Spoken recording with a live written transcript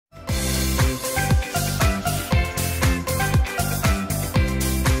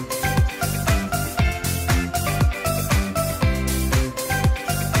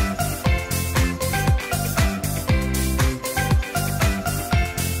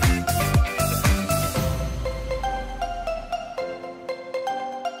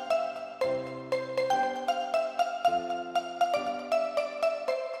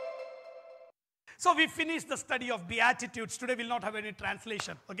So we finished the study of Beatitudes. Today we'll not have any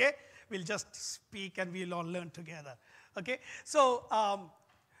translation, okay? We'll just speak and we'll all learn together, okay? So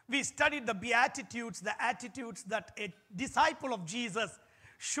we studied the Beatitudes, the attitudes that a disciple of Jesus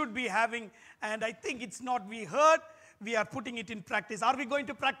should be having. And I think it's not we heard, we are putting it in practice. Are we going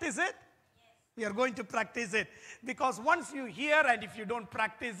to practice it? Yes. We are going to practice it. Because once you hear and if you don't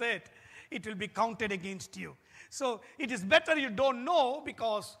practice it, it will be counted against you. So it is better you don't know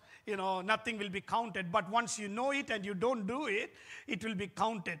because, you know, nothing will be counted. But once you know it and you don't do it, it will be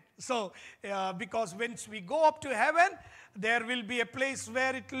counted. So because once we go up to heaven, there will be a place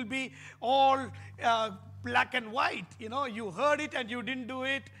where it will be all black and white. You know, you heard it and you didn't do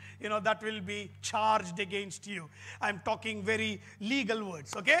it. You know, that will be charged against you. I'm talking very legal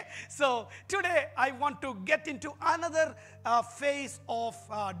words, okay? So today I want to get into another phase of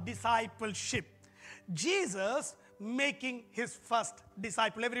discipleship. Jesus making his first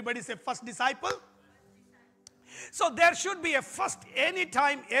disciple. Everybody say first disciple. So there should be a first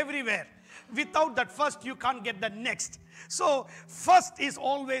anytime, everywhere. Without that first, you can't get the next. So first is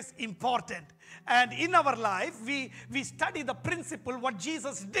always important. And in our life, we study the principle, what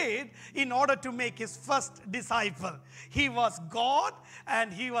Jesus did in order to make his first disciple. He was God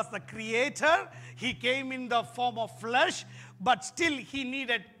and he was the creator. He came in the form of flesh, but still he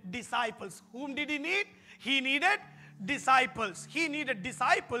needed disciples. Whom did he need? He needed disciples. He needed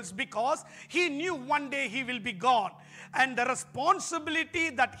disciples because he knew one day he will be gone. And the responsibility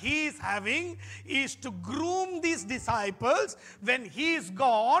that he is having is to groom these disciples. When he is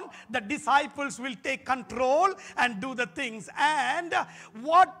gone, the disciples will take control and do the things. And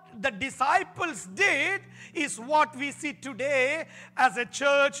what the disciples did is what we see today as a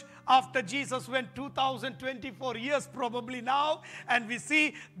church after Jesus went 2024 years probably now, and we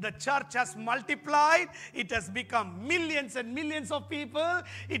see the church has multiplied. It has become millions and millions of people.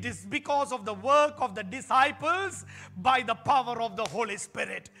 It is because of the work of the disciples by the power of the Holy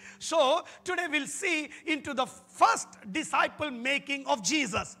Spirit. So today we'll see into the first disciple making of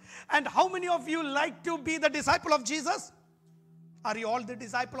Jesus. And how many of you like to be the disciple of Jesus? Are you all the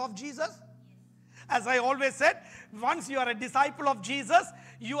disciple of Jesus? As I always said, once you are a disciple of Jesus,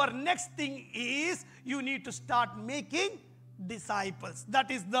 your next thing is you need to start making disciples. That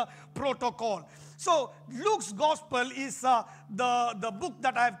is the protocol. So Luke's Gospel is the book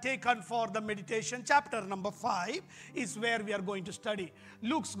that I have taken for the meditation. Chapter number 5 is where we are going to study.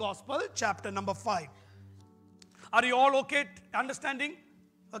 Luke's Gospel, chapter number 5. Are you all okay understanding?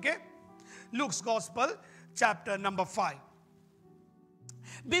 Okay? Luke's Gospel, chapter number 5.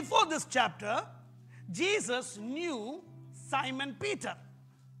 Before this chapter, Jesus knew Simon Peter.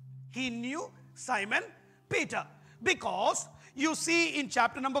 He knew Simon Peter because you see in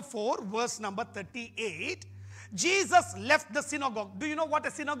chapter number 4, verse number 38, Jesus left the synagogue. Do you know what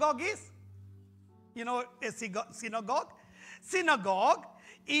a synagogue is? You know a synagogue? Synagogue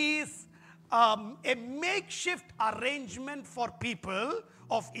is a makeshift arrangement for people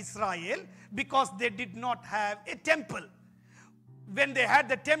of Israel because they did not have a temple. When they had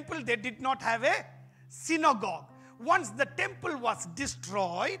the temple, they did not have a synagogue. Once the temple was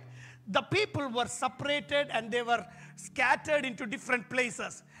destroyed, the people were separated and they were scattered into different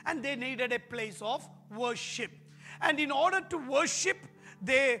places. And they needed a place of worship. And in order to worship,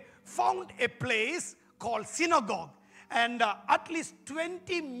 they found a place called synagogue. And at least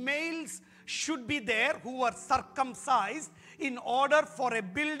 20 males should be there who were circumcised in order for a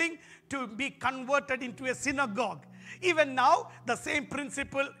building to be converted into a synagogue. Even now, the same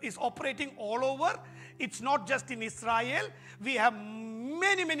principle is operating all over. It's not just in Israel. We have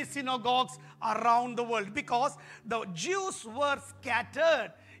many, many synagogues around the world because the Jews were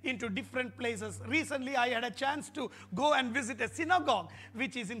scattered into different places. Recently, I had a chance to go and visit a synagogue,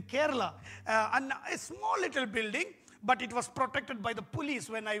 which is in Kerala. And a small little building, but it was protected by the police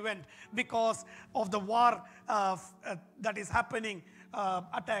when I went because of the war that is happening.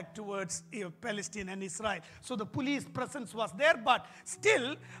 Attack towards Palestine and Israel. So the police presence was there, but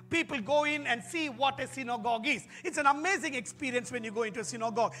still people go in and see what a synagogue is. It's an amazing experience when you go into a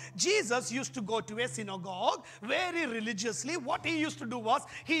synagogue. Jesus used to go to a synagogue very religiously. What he used to do was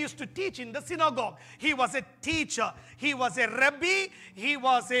he used to teach in the synagogue. He was a teacher. He was a rabbi. He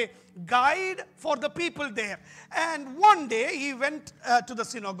was a guide for the people there. And one day he went to the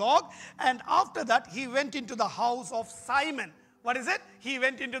synagogue, and after that he went into the house of Simon. What is it? He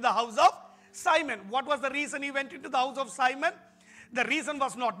went into the house of Simon. What was the reason he went into the house of Simon? The reason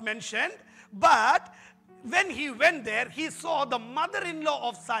was not mentioned, but when he went there, he saw the mother-in-law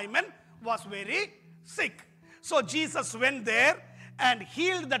of Simon was very sick. So Jesus went there and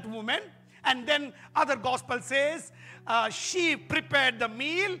healed that woman. And then other gospel says she prepared the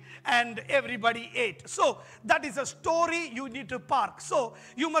meal and everybody ate. So that is a story you need to park. So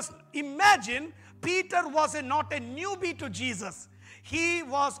you must imagine Peter was not a newbie to Jesus. He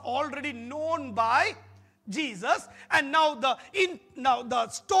was already known by Jesus, and now the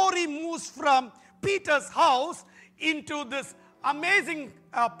story moves from Peter's house into this amazing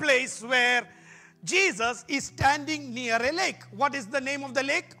place where Jesus is standing near a lake. What is the name of the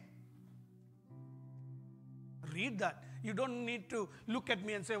lake? Read that. You don't need to look at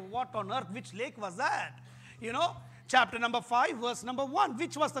me and say, what on earth, which lake was that? You know, chapter number 5, verse number 1.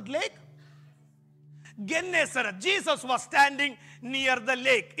 Which was that lake? Gennesaret. Jesus was standing near the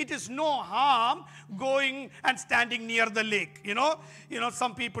lake. It is no harm going and standing near the lake. You know,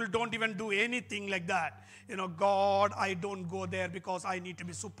 some people don't even do anything like that. You know, God, I don't go there because I need to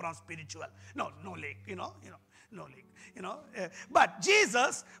be supra spiritual. No lake. No lake. But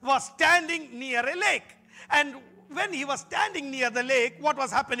Jesus was standing near a lake, and when he was standing near the lake, what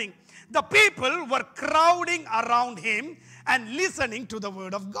was happening? The people were crowding around him and listening to the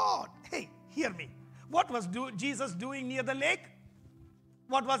word of God. Hey, hear me. What was Jesus doing near the lake?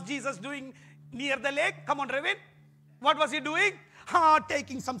 What was Jesus doing near the lake? Come on, Revin. What was he doing?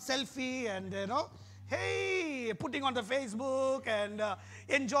 Taking some selfie and, hey, putting on the Facebook and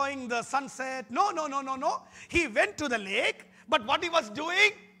enjoying the sunset. No. He went to the lake, but what he was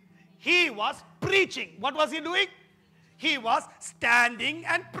doing? He was preaching. What was he doing? He was standing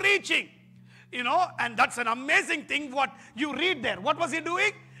and preaching. And that's an amazing thing what you read there. What was he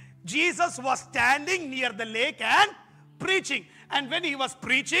doing? Jesus was standing near the lake and preaching. And when he was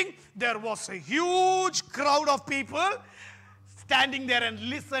preaching, there was a huge crowd of people standing there and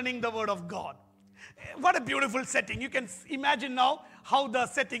listening the word of God. What a beautiful setting. You can imagine now how the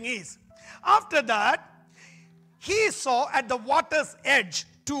setting is. After that, he saw at the water's edge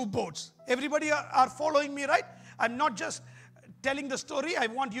 2 boats. Everybody are following me, right? I'm not just telling the story. I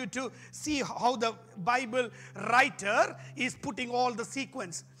want you to see how the Bible writer is putting all the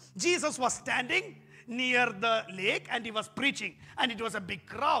sequence. Jesus was standing near the lake and he was preaching, and it was a big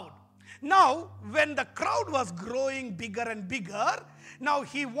crowd. Now, when the crowd was growing bigger and bigger, now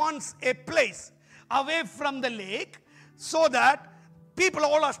he wants a place away from the lake so that people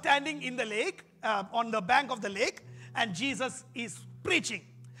all are standing in the lake, on the bank of the lake, and Jesus is preaching.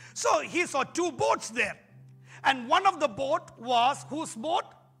 So he saw 2 boats there. And one of the boat was, whose boat?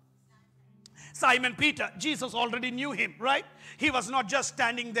 Simon Peter. Jesus already knew him, right? He was not just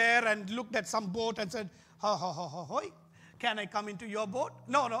standing there and looked at some boat and said, hoy, can I come into your boat?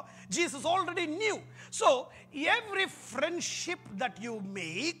 No. Jesus already knew. So every friendship that you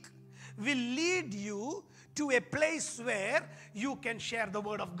make will lead you to a place where you can share the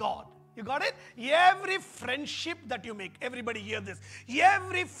word of God. You got it? Every friendship that you make, everybody hear this.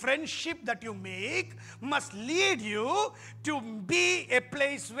 Every friendship that you make must lead you to be a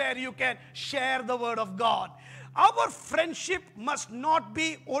place where you can share the word of God. Our friendship must not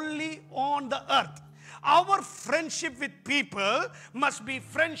be only on the earth. Our friendship with people must be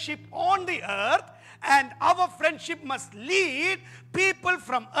friendship on the earth, and our friendship must lead people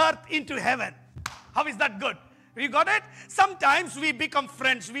from earth into heaven. How is that good? You got it? Sometimes we become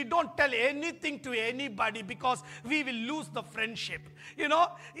friends. We don't tell anything to anybody because we will lose the friendship.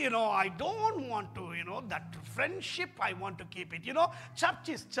 I don't want to, that friendship, I want to keep it. Church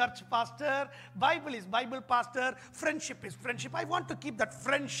is church, pastor. Bible is Bible, pastor. Friendship is friendship. I want to keep that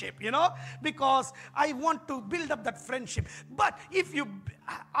friendship, because I want to build up that friendship. But if you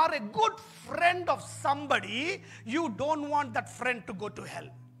are a good friend of somebody, you don't want that friend to go to hell.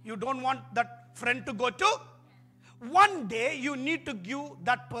 You don't want that friend to go to. One day you need to give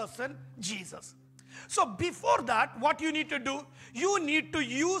that person Jesus. So before that, what you need to do? You need to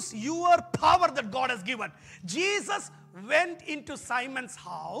use your power that God has given. Jesus went into Simon's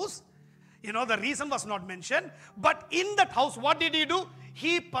house. The reason was not mentioned. But in that house, what did he do?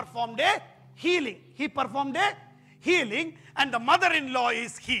 He performed a healing. He performed a healing, and the mother-in-law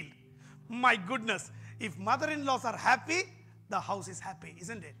is healed. My goodness. If mother-in-laws are happy, the house is happy,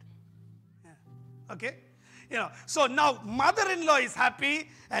 isn't it? Yeah. Okay? So now mother-in-law is happy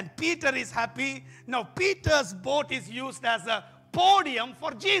and Peter is happy. Now Peter's boat is used as a podium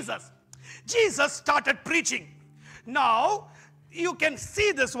for Jesus. Jesus started preaching. Now you can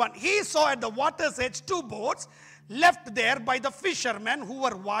see this one. He saw at the water's edge 2 boats left there by the fishermen who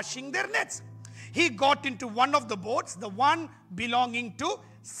were washing their nets. He got into one of the boats, the one belonging to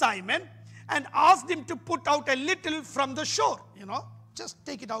Simon, and asked him to put out a little from the shore. Just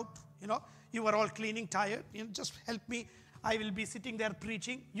take it out. You are all cleaning, tired. Just help me. I will be sitting there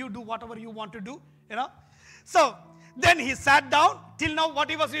preaching. You do whatever you want to do. So then he sat down. Till now,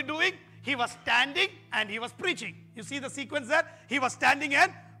 what was he doing? He was standing and he was preaching. You see the sequence there? He was standing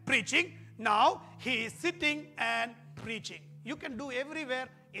and preaching. Now he is sitting and preaching. You can do everywhere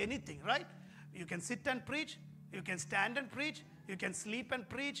anything, right? You can sit and preach. You can stand and preach. You can sleep and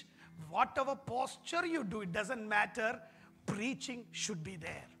preach. Whatever posture you do, it doesn't matter. Preaching should be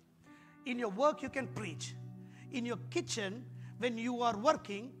there. In your work, you can preach. In your kitchen, when you are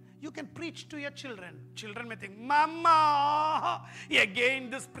working, you can preach to your children. Children may think, Mama, again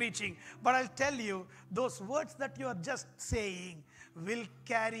this preaching. But I'll tell you, those words that you are just saying will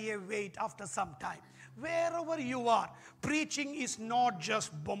carry a weight after some time. Wherever you are, preaching is not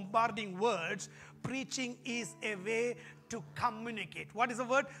just bombarding words. Preaching is a way to communicate. What is the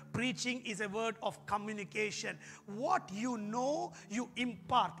word? Preaching is a word of communication. What you know, you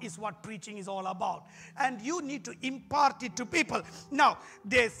impart is what preaching is all about. And you need to impart it to people. Now,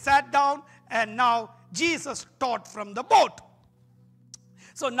 they sat down and now Jesus taught from the boat.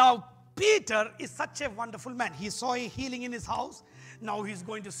 So now Peter is such a wonderful man. He saw a healing in his house. Now he's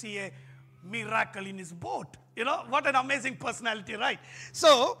going to see a miracle in his boat. You know, what an amazing personality, right?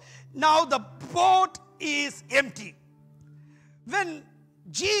 So now the boat is empty. When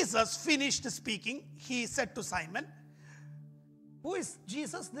Jesus finished speaking, he said to Simon, who is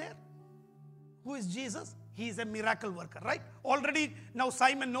Jesus there? Who is Jesus? He is a miracle worker, right? Already now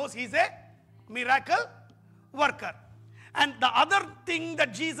Simon knows he's a miracle worker. And the other thing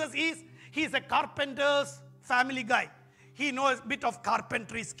that Jesus is, he's a carpenter's family guy. He knows a bit of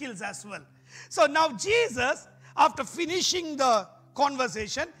carpentry skills as well. So now Jesus, after finishing the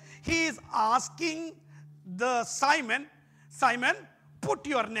conversation, he is asking the Simon, put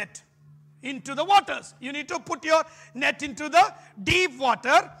your net into the waters. You need to put your net into the deep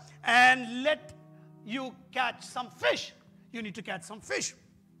water and let you catch some fish. You need to catch some fish.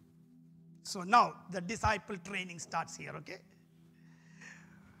 So now the disciple training starts here, okay?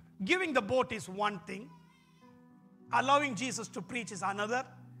 Giving the boat is one thing. Allowing Jesus to preach is another.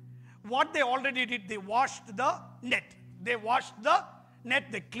 What they already did, they washed the net. They washed the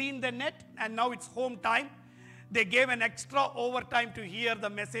net, they cleaned the net, and now it's home time. They gave an extra overtime to hear the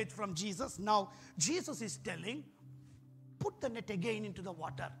message from Jesus. Now, Jesus is telling, put the net again into the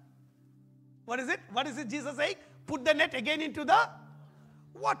water. What is it? What is it Jesus saying? Put the net again into the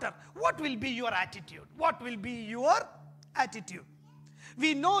water. What will be your attitude? What will be your attitude?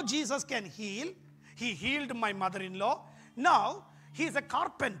 We know Jesus can heal. He healed my mother-in-law. Now, he is a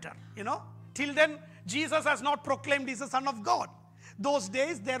carpenter, you know. Till then, Jesus has not proclaimed he is the Son of God. Those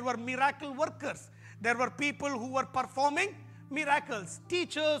days, there were miracle workers. There were people who were performing miracles.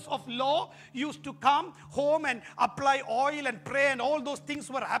 Teachers of law used to come home and apply oil and pray, and all those things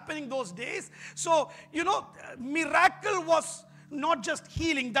were happening those days. So, you know, miracle was not just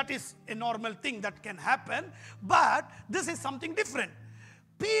healing. That is a normal thing that can happen. But this is something different.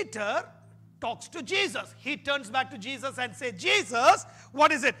 Peter talks to Jesus. He turns back to Jesus and says, Jesus,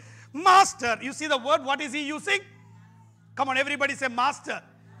 what is it? Master. You see the word, what is he using? Come on, everybody say master.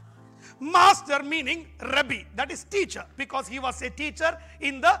 Master meaning Rabbi, that is teacher, because he was a teacher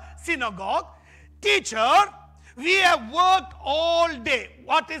in the synagogue. Teacher, we have worked all day.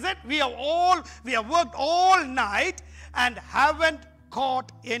 What is it? We have worked all night and haven't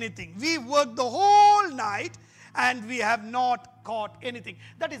caught anything. We worked the whole night and we have not caught anything.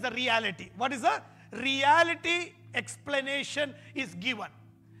 That is the reality. What is the reality? Explanation is given.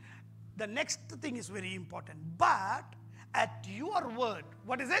 The next thing is very important. But at your word,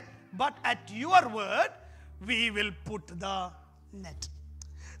 what is it? But at your word, we will put the net.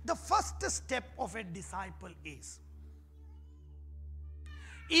 The first step of a disciple is,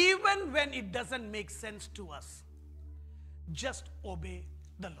 even when it doesn't make sense to us, just obey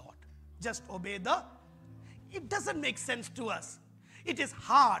the Lord. Just obey it doesn't make sense to us. It is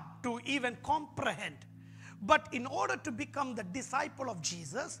hard to even comprehend. But in order to become the disciple of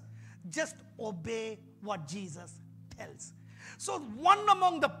Jesus, just obey what Jesus tells. So one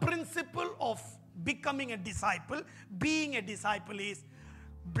among the principle of becoming a disciple, being a disciple, is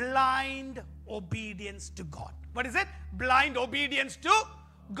blind obedience to God. What is it? Blind obedience to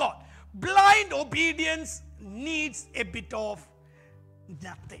God. Blind obedience needs a bit of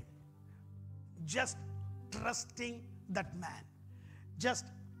nothing. Just trusting that man. Just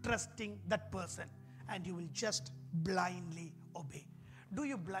trusting that person. And you will just blindly obey. Do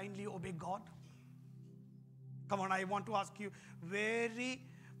you blindly obey God? Come on, I want to ask you very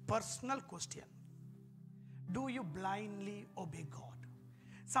personal question. Do you blindly obey God?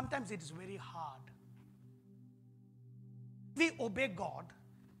 Sometimes it is very hard. We obey God,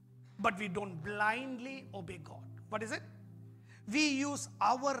 but we don't blindly obey God. What is it? We use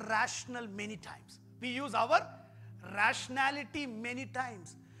our rational many times. We use our rationality many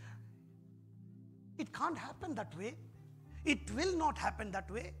times. It can't happen that way. It will not happen that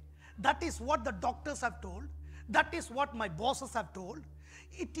way. That is what the doctors have told. That is what my bosses have told.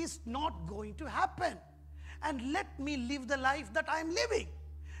 It is not going to happen. And let me live the life that I am living.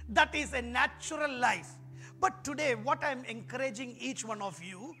 That is a natural life. But today, what I am encouraging each one of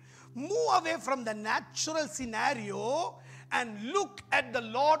you, move away from the natural scenario and look at the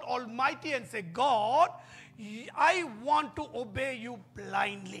Lord Almighty and say, God, I want to obey you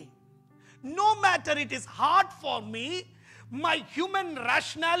blindly. No matter it is hard for me, my human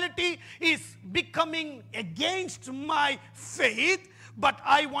rationality is becoming against my faith, but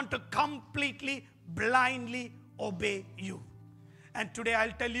I want to completely, blindly obey you. And today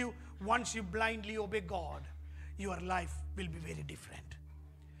I'll tell you, once you blindly obey God, your life will be very different.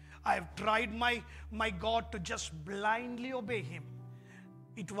 I have tried my God to just blindly obey him.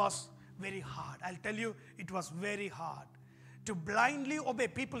 It was very hard. I'll tell you, it was very hard. To blindly obey.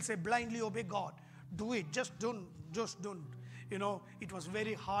 People say blindly obey God. Do it. Just don't. You know, it was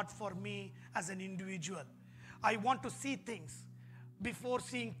very hard for me as an individual. I want to see things. Before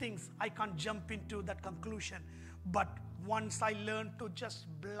seeing things, I can't jump into that conclusion. But once I learned to just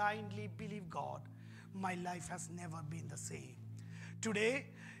blindly believe God, my life has never been the same. Today,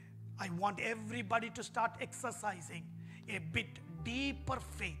 I want everybody to start exercising a bit deeper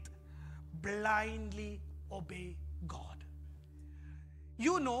faith. Blindly obey God.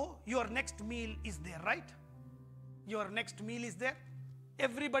 You know your next meal is there, right? Your next meal is there.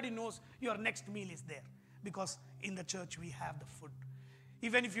 Everybody knows your next meal is there because in the church we have the food.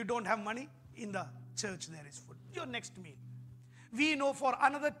 Even if you don't have money, in the church there is food. Your next meal. We know for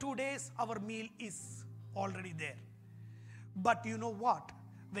another 2 days our meal is already there. But you know what?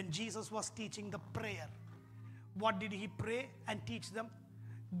 When Jesus was teaching the prayer, what did he pray and teach them?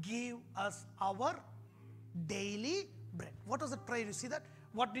 Give us our daily bread. What was the prayer? You see that?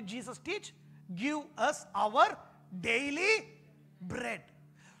 What did Jesus teach? Give us our daily bread.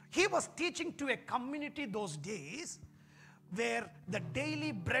 He was teaching to a community those days where the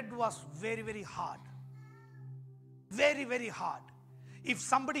daily bread was very, very hard. Very, very hard. If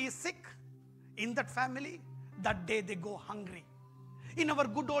somebody is sick in that family, that day they go hungry. In our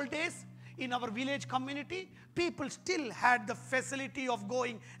good old days, in our village community, people still had the facility of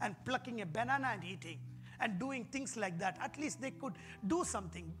going and plucking a banana and eating and doing things like that. At least they could do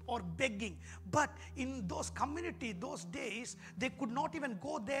something, or begging. But in those community, those days, they could not even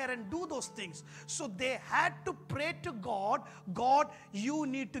go there and do those things. So they had to pray to God, God, you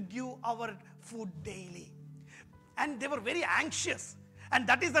need to give our food daily. And they were very anxious. And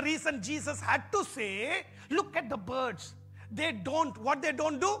that is the reason Jesus had to say, look at the birds. They don't, what they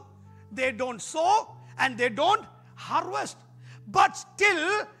don't do? They don't sow and they don't harvest. But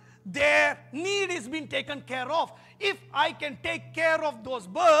still, their need is being taken care of. If I can take care of those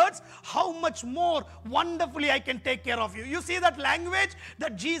birds, how much more wonderfully I can take care of you. You see that language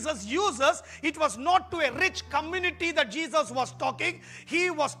that Jesus uses, it was not to a rich community that Jesus was talking. He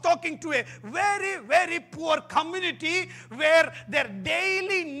was talking to a very, very poor community where their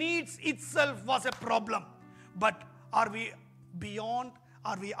daily needs itself was a problem. But are we beyond,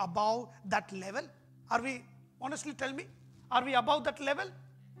 are we above that level? Are we, honestly tell me, are we above that level?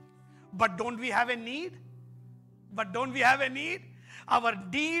 But don't we have a need? But don't we have a need? Our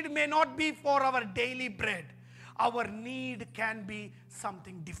need may not be for our daily bread. Our need can be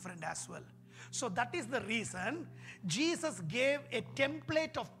something different as well. So that is the reason Jesus gave a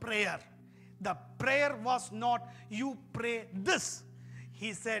template of prayer. The prayer was not, you pray this.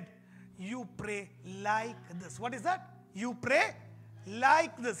 He said, you pray like this. What is that? You pray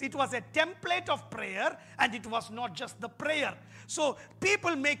like this. It was a template of prayer, and it was not just the prayer. So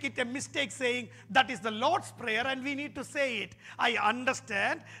people make it a mistake saying that is the Lord's Prayer and we need to say it. I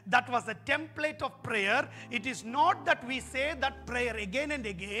understand that was a template of prayer. It is not that we say that prayer again and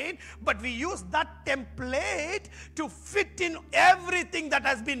again, but we use that template to fit in everything that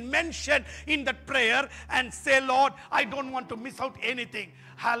has been mentioned in that prayer and say, Lord, I don't want to miss out anything.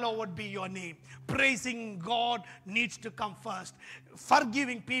 Hallowed be your name. Praising God needs to come first.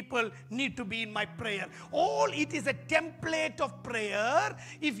 Forgiving people need to be in my prayer. All it is a template of prayer.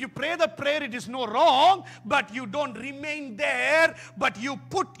 If you pray the prayer, it is no wrong, but you don't remain there, but you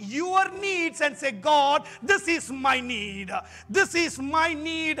put your needs and say, God, this is my need. This is my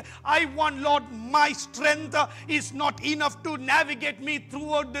need. I want, Lord, my strength is not enough to navigate me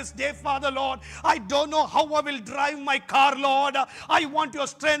throughout this day, Father, Lord. I don't know how I will drive my car, Lord. I want your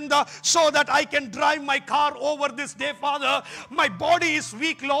strength so that I can drive my car over this day, Father. My body is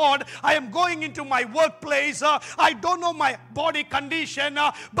weak, Lord. I am going into my workplace. I don't know my body condition,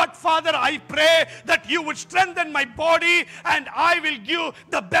 but Father, I pray that you would strengthen my body and I will give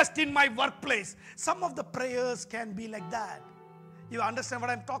the best in my workplace. Some of the prayers can be like that. You understand what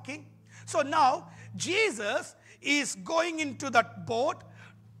I'm talking? So now Jesus is going into that boat,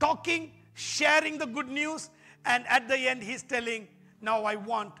 talking, sharing the good news, and at the end he's telling, now I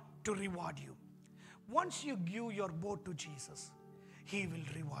want to reward you. Once you give your boat to Jesus, he will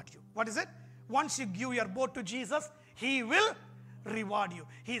reward you. What is it? Once you give your boat to Jesus, he will reward you.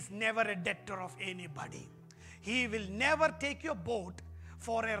 He is never a debtor of anybody. He will never take your boat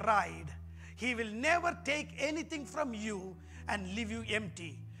for a ride. He will never take anything from you and leave you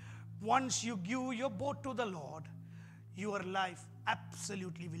empty. Once you give your boat to the Lord, your life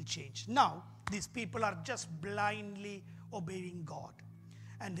absolutely will change. Now, these people are just blindly obeying God,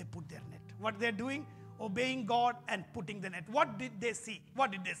 and they put their net. What they're doing? Obeying God and putting the net. What did they see?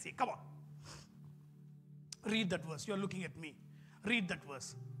 What did they see? Come on. Read that verse. You're looking at me. Read that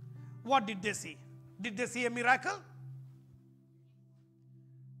verse. What did they see? Did they see a miracle?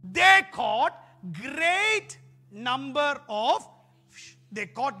 They caught great number of fish. They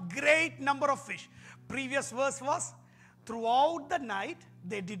caught great number of fish. Previous verse was, throughout the night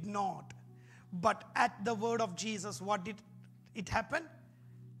they did not. But at the word of Jesus, what did it happen?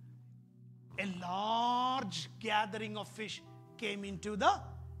 A large gathering of fish came into the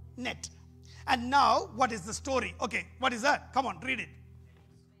net. And now, what is the story? Okay, what is that? Come on, read it.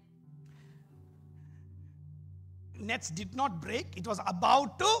 Nets did not break. It was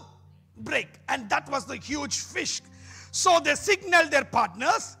about to break. And that was the huge fish. So they signaled their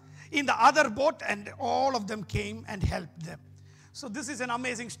partners in the other boat, and all of them came and helped them. So this is an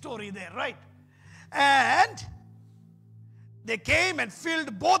amazing story there, right? And they came and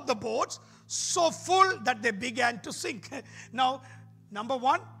filled both the boats so full that they began to sink. Now, number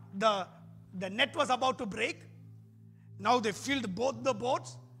one, the net was about to break. Now they filled both the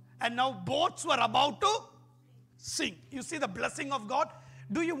boats, and now boats were about to sink. You see the blessing of God?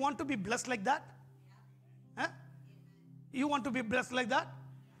 Do you want to be blessed like that? Huh? You want to be blessed like that?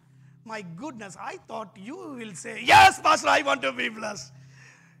 My goodness, I thought you will say, yes, Pastor, I want to be blessed.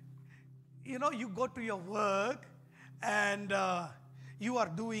 You know, you go to your work and you are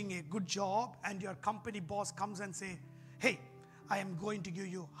doing a good job, and your company boss comes and say, hey, I am going to give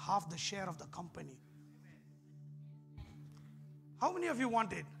you half the share of the company. How many of you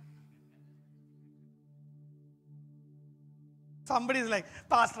want it? Somebody is like,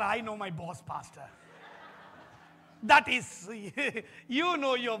 Pastor, I know my boss, Pastor. That is, you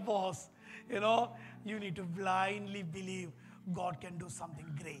know your boss. You know, you need to blindly believe God can do something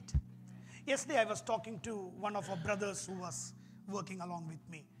great. Yesterday I was talking to one of our brothers who was working along with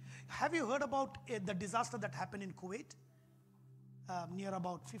me. Have you heard about the disaster that happened in Kuwait? Near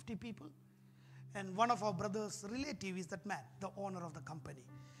about 50 people. And one of our brothers' relative is that man, the owner of the company.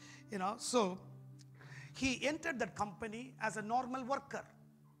 You know, so he entered that company as a normal worker.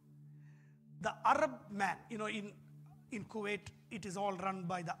 The Arab man, you know, in Kuwait, it is all run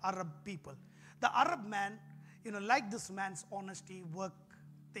by the Arab people. The Arab man, you know, like this man's honesty, work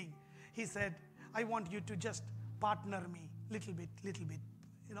thing, he said, I want you to just partner me little bit,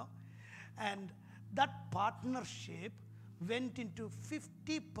 you know. And that partnership went into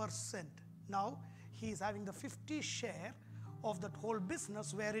 50%. Now, he is having the 50 share of that whole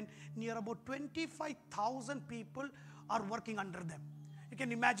business, wherein near about 25,000 people are working under them. You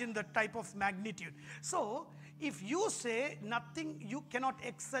can imagine the type of magnitude. So, if you say nothing, you cannot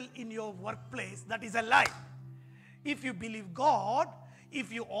excel in your workplace, that is a lie. If you believe God,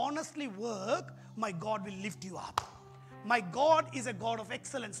 if you honestly work, my God will lift you up. My God is a God of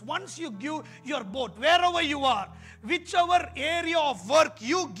excellence. Once you give your boat, wherever you are, whichever area of work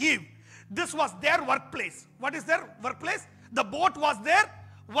you give, this was their workplace. What is their workplace? The boat was their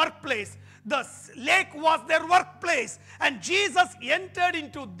workplace. The lake was their workplace. And Jesus entered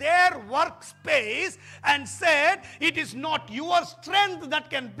into their workspace and said, it is not your strength that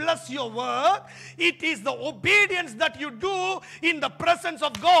can bless your work. It is the obedience that you do in the presence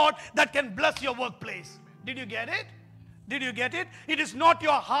of God that can bless your workplace. Did you get it? Did you get it? It is not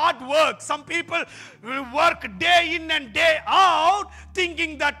your hard work. Some people will work day in and day out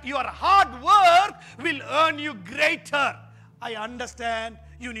thinking that your hard work will earn you greater. I understand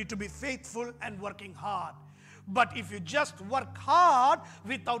you need to be faithful and working hard. But if you just work hard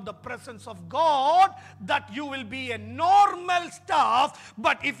without the presence of God, that you will be a normal stuff.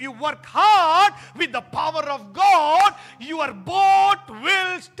 But if you work hard with the power of God, your boat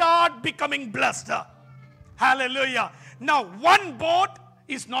will start becoming blessed. Hallelujah. Now, one boat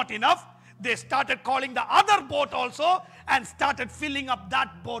is not enough. They started calling the other boat also and started filling up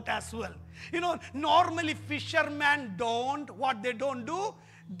that boat as well. Normally fishermen what they don't do?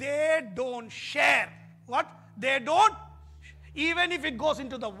 They don't share. What? They don't. Even if it goes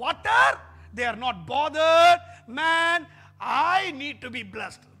into the water, they are not bothered. Man, I need to be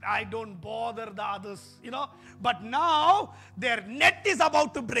blessed. I don't bother the others, But now their net is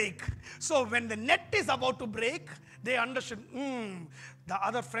about to break. So when the net is about to break, they understood, the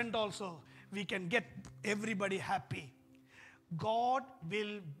other friend also, we can get everybody happy. God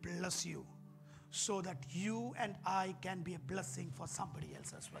will bless you so that you and I can be a blessing for somebody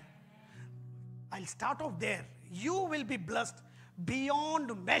else as well. I'll start off there. You will be blessed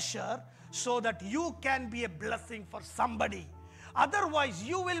beyond measure so that you can be a blessing for somebody. Otherwise,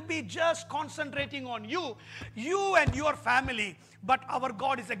 you will be just concentrating on you and your family. But our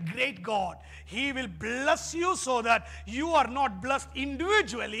God is a great God. He will bless you so that you are not blessed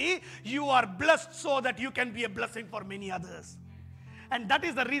individually. You are blessed so that you can be a blessing for many others. And that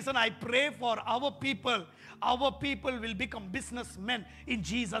is the reason I pray for our people. Our people will become businessmen in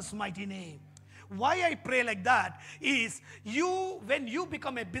Jesus' mighty name. Why I pray like that is when you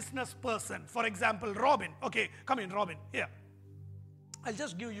become a business person, for example, Robin. Okay, come in, Robin. Here. I'll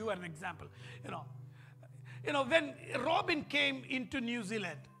just give you an example. When Robin came into New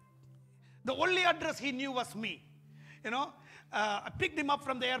Zealand, the only address he knew was me. I picked him up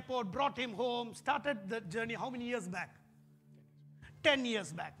from the airport, brought him home, started the journey. How many years back? 10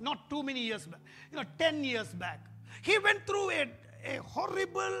 years back. Not too many years back. 10 years back. He went through a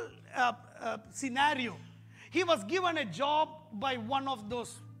horrible scenario. He was given a job by one of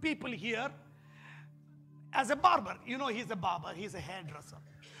those people here as a barber. He's a barber. He's a hairdresser.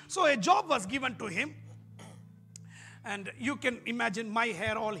 So a job was given to him. And you can imagine my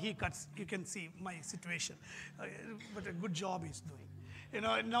hair, all he cuts. You can see my situation. But a good job he's doing.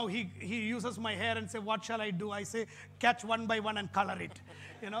 Now he uses my hair and say, what shall I do? I say, catch one by one and color it.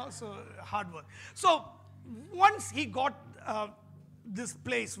 So hard work. So once he got this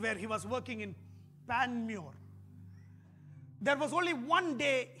place where he was working in Panmure, there was only one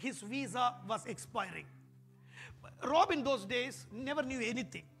day his visa was expiring. Rob in those days never knew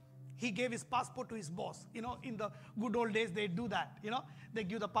anything. He gave his passport to his boss. In the good old days, they do that. They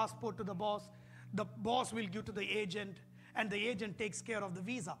give the passport to the boss. The boss will give to the agent, and the agent takes care of the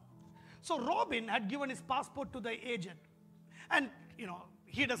visa. So Robin had given his passport to the agent. And,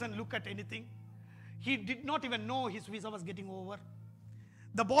 he doesn't look at anything. He did not even know his visa was getting over.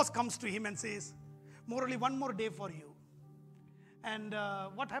 The boss comes to him and says, only one more day for you. And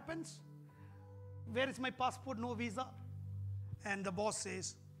what happens? Where is my passport? No visa. And the boss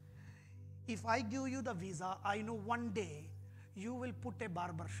says, if I give you the visa, I know one day you will put a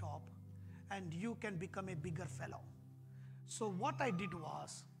barber shop and you can become a bigger fellow. So what I did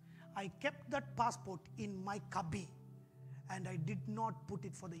was, I kept that passport in my cubby and I did not put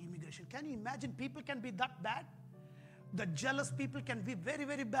it for the immigration. Can you imagine people can be that bad? The jealous people can be very,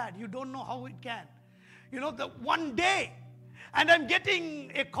 very bad. You don't know how it can. The one day, and I'm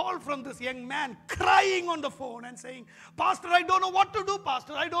getting a call from this young man crying on the phone and saying, Pastor, I don't know what to do,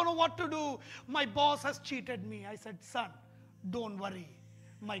 Pastor. I don't know what to do. My boss has cheated me. I said, son, don't worry.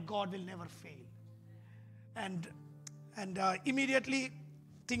 My God will never fail. And immediately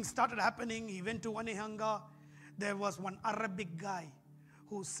things started happening. He went to Wanehanga. There was one Arabic guy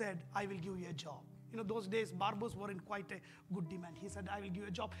who said, I will give you a job. Those days barbers were in quite a good demand. He said, I will give you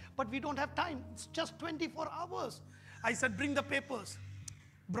a job. But we don't have time. It's just 24 hours. I said, bring the papers.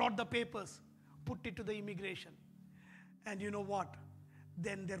 Brought the papers. Put it to the immigration. And you know what?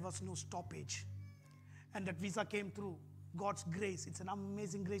 Then there was no stoppage. And that visa came through. God's grace. It's an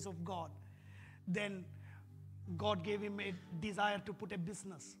amazing grace of God. Then God gave him a desire to put a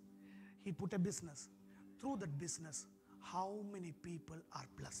business. He put a business. Through that business, how many people are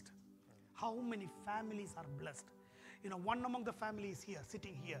blessed? How many families are blessed? One among the families here,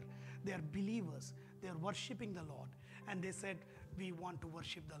 sitting here, they are believers. They are worshiping the Lord. And they said, we want to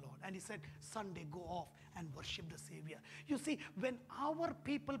worship the Lord. And he said, Sunday, go off and worship the Savior. You see, when our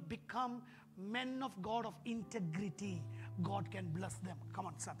people become men of God of integrity, God can bless them. Come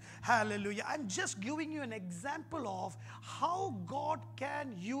on, son. Hallelujah. I'm just giving you an example of how God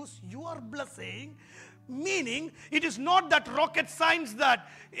can use your blessing. Meaning, it is not that rocket science that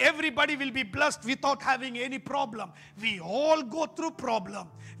everybody will be blessed without having any problem. We all go through problem.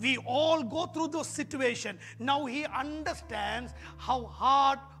 We all go through those situations. Now he understands how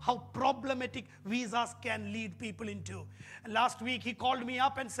hard how problematic visas can lead people into. And last week he called me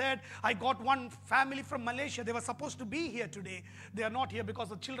up and said, I got one family from Malaysia. They were supposed to be here today. They are not here because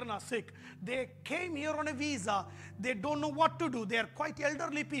the children are sick. They came here on a visa. They don't know what to do. They are quite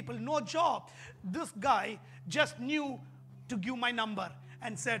elderly people, no job. This guy just knew to give my number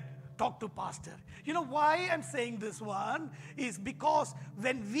and said, talk to pastor. You know why I'm saying this one is because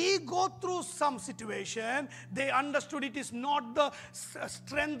when we go through some situation, they understood it is not the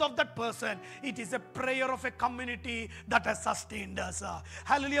strength of that person. It is a prayer of a community that has sustained us.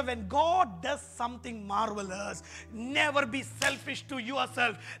 Hallelujah. When God does something marvelous, never be selfish to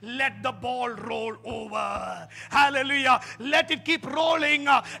yourself. Let the ball roll over. Hallelujah. Let it keep rolling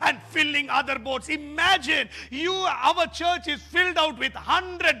and filling other boats. Imagine our church is filled out with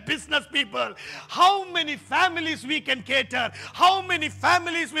 100 business people. How many families we can cater? How many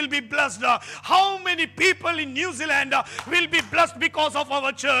families will be blessed? How many people in New Zealand will be blessed because of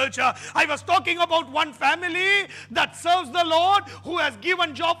our church? I was talking about one family that serves the Lord who has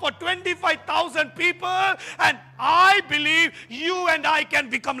given job for 25,000 people, and I believe you and I can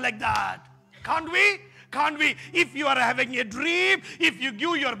become like that. Can't we? Can't we? If you are having a dream, if you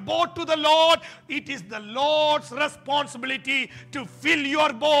give your boat to the Lord, it is the Lord's responsibility to fill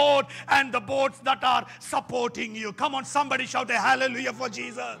your boat and the boats that are supporting you. Come on, somebody shout a hallelujah for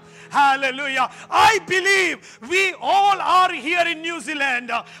Jesus. Hallelujah. I believe we all are here in New Zealand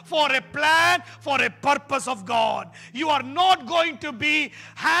for a plan, for a purpose of God. You are not going to be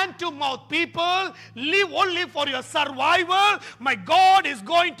hand-to-mouth people, live only for your survival. My God is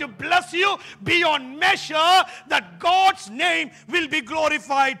going to bless you beyond measure, that God's name will be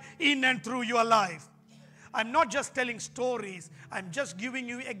glorified in and through your life. I'm not just telling stories. I'm just giving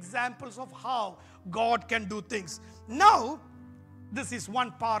you examples of how God can do things. Now, this is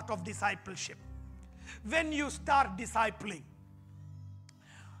one part of discipleship. When you start discipling,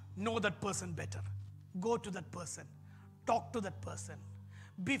 know that person better. Go to that person. Talk to that person.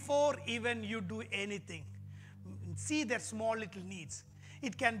 Before even you do anything, see their small little needs.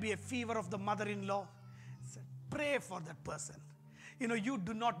 It can be a fever of the mother-in-law. Pray for that person. You know, you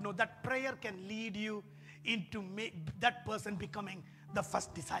do not know. That prayer can lead you into that person becoming the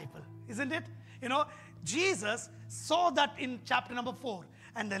first disciple. Isn't it? You know, Jesus saw that in chapter number 4.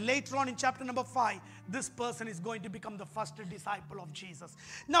 And then later on in chapter number 5, this person is going to become the first disciple of Jesus.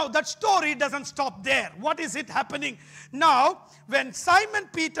 Now, that story doesn't stop there. What is it happening? Now, when Simon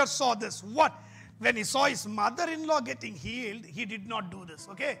Peter saw this, when he saw his mother-in-law getting healed, he did not do this.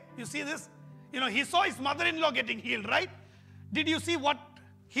 Okay? You see this? You know, he saw his mother-in-law getting healed, right? Did you see what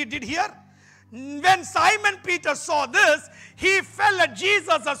he did here? When Simon Peter saw this, he fell at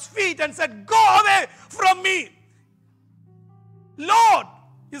Jesus' feet and said, go away from me, Lord.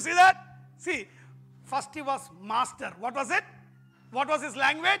 You see that? See, first he was master. What was it? What was his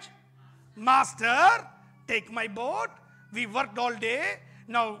language? Master, take my boat. We worked all day.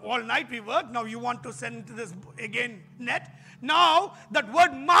 Now, all night we worked. Now you want to send this again net. Now, that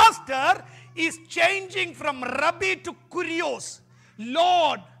word master is changing from Rabbi to Kurios.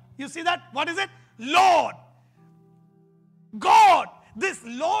 Lord. You see that? What is it? Lord. God. This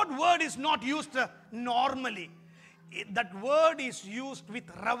Lord word is not used normally. That word is used with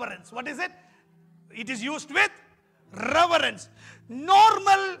reverence. What is it? It is used with reverence.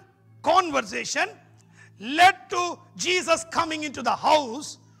 Normal conversation led to Jesus coming into the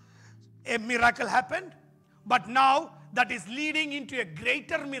house. A miracle happened. But now that is leading into a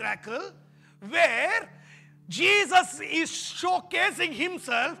greater miracle where Jesus is showcasing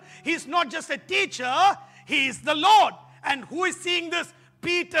himself. He is not just a teacher, he is the Lord. And who is seeing this?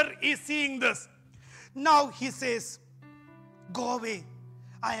 Peter is seeing this. Now he says, go away.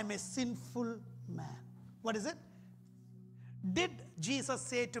 I am a sinful man. What is it? Did Jesus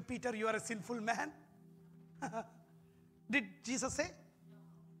say to Peter, you are a sinful man? Did Jesus say?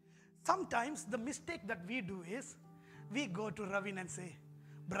 Sometimes the mistake that we do is, we go to Ravin and say,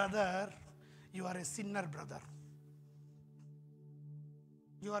 brother, you are a sinner, brother.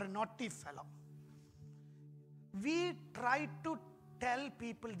 You are a naughty fellow. We try to tell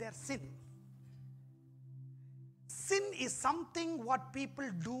people their sin. Sin is something what people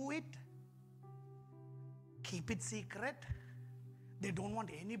do it, keep it secret. They don't want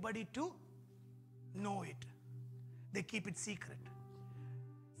anybody to know it. They keep it secret.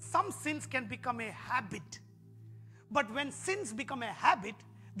 Some sins can become a habit. But when sins become a habit,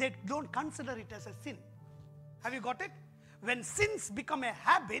 they don't consider it as a sin. Have you got it? When sins become a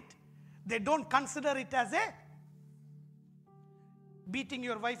habit, they don't consider it as a... Beating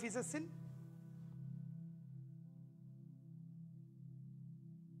your wife is a sin.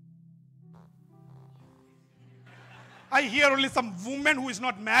 I hear only some woman who is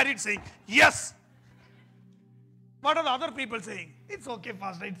not married saying, yes. What are the other people saying? It's okay,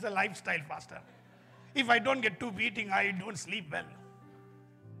 pastor. It's a lifestyle, pastor. If I don't get 2 beating, I don't sleep well.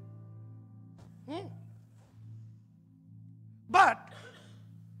 But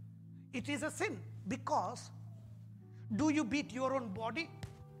it is a sin, because do you beat your own body?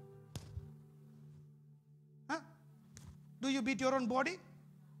 Do you beat your own body?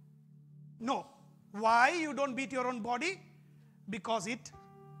 No. Why you don't beat your own body? Because it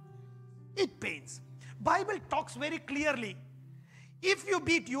pains. Bible talks very clearly. If you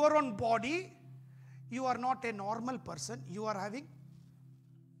beat your own body, you are not a normal person. You are having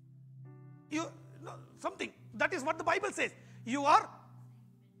something. That is what the Bible says. You are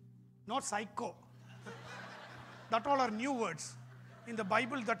not psycho. That all are new words. In the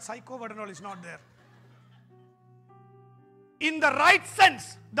Bible, that psycho word and all is not there. In the right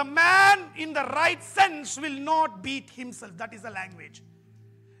sense, the man in the right sense will not beat himself. That is the language.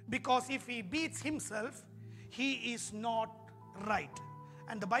 Because if he beats himself, he is not right.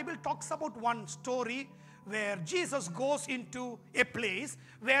 And the Bible talks about one story where Jesus goes into a place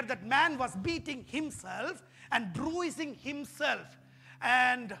where that man was beating himself and bruising himself.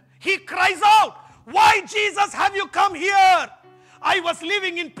 And he cries out, "Why, Jesus, have you come here? I was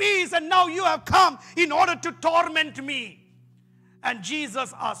living in peace and now you have come in order to torment me." And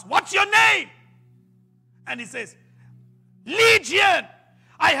Jesus asks, "What's your name?" And he says, "Legion.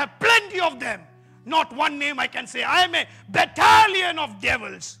 I have plenty of them. Not one name I can say. I am a battalion of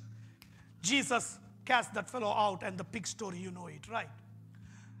devils." Jesus cast that fellow out, and the pig story, you know it, right?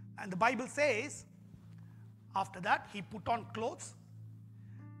 And the Bible says, after that, he put on clothes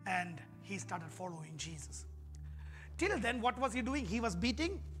and he started following Jesus. Till then, what was he doing? He was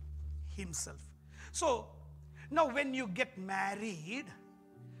beating himself. So, now when you get married,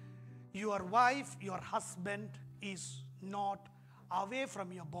 your wife, your husband is not away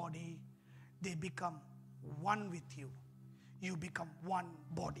from your body. They become one with you. You become one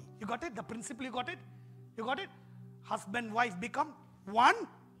body. You got it? The principle, you got it? You got it? Husband, wife become one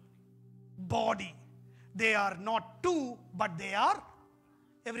body. They are not two, but they are.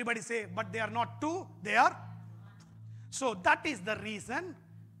 Everybody say, but they are not two, they are. So that is the reason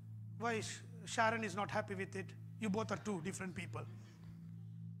why Sharon is not happy with it. You both are two different people.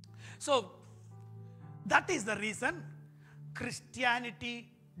 So that is the reason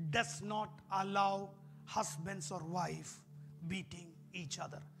Christianity does not allow husbands or wife beating each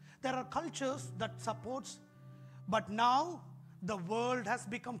other. There are cultures that supports, but now the world has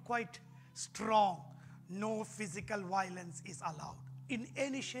become quite strong. No physical violence is allowed in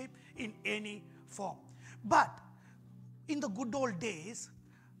any shape, in any form. But in the good old days,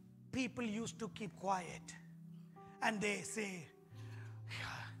 people used to keep quiet. And they say,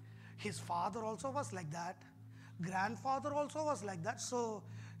 his father also was like that. Grandfather also was like that. So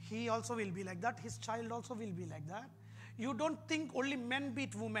he also will be like that. His child also will be like that. You don't think only men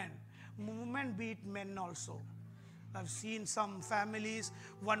beat women. Women beat men also. I've seen some families,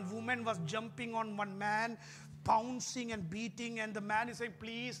 one woman was jumping on one man, pouncing and beating, and the man is saying,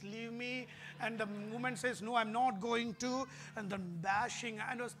 "Please leave me." And the woman says, "No, I'm not going to." And then bashing.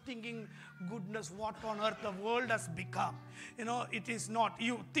 And I was thinking, goodness, what on earth the world has become. You know, it is not.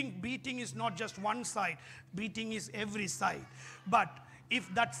 You think beating is not just one side. Beating is every side. But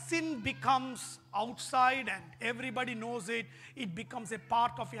if that sin becomes outside and everybody knows it, it becomes a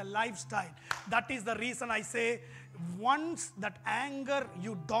part of your lifestyle. That is the reason I say, once that anger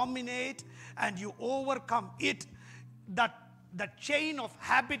you dominate and you overcome it, that the chain of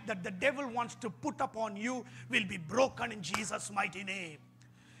habit that the devil wants to put upon you will be broken in Jesus' mighty name.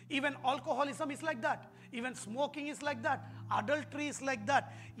 Even alcoholism is like that. Even smoking is like that. Adultery is like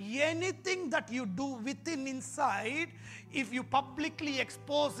that. Anything that you do within inside, if you publicly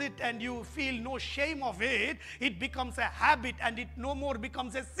expose it and you feel no shame of it, it becomes a habit and it no more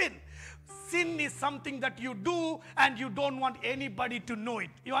becomes a sin. Sin is something that you do and you don't want anybody to know it.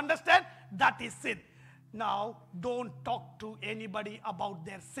 You understand? That is sin. Now, don't talk to anybody about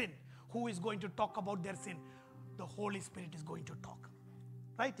their sin. Who is going to talk about their sin? The Holy Spirit is going to talk.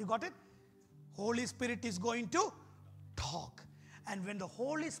 Right? You got it? Holy Spirit is going to talk. And when the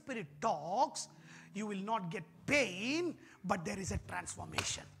Holy Spirit talks, you will not get pain, but there is a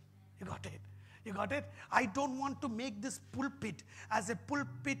transformation. You got it? You got it? I don't want to make this pulpit as a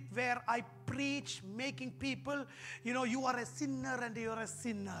pulpit where I preach making people, you are a sinner and you are a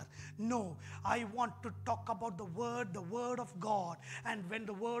sinner. No, I want to talk about the word of God. And when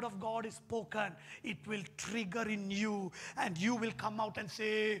the word of God is spoken, it will trigger in you and you will come out and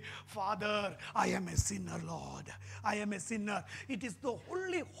say, Father, I am a sinner, Lord. I am a sinner. It is the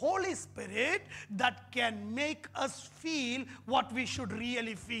Holy Spirit that can make us feel what we should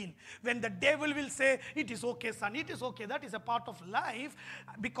really feel. When the devil will say, it is okay, son, it is okay, that is a part of life,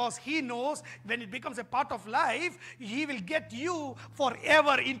 because he knows when it becomes a part of life, he will get you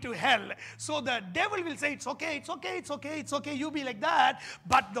forever into hell. So the devil will say, it's okay, it's okay, it's okay, it's okay, you be like that.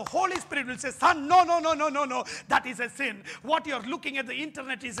 But the Holy Spirit will say, son, no, that is a sin. What you're looking at the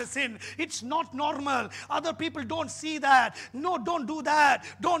internet is a sin. It's not normal. Other people don't see that. No, don't do that.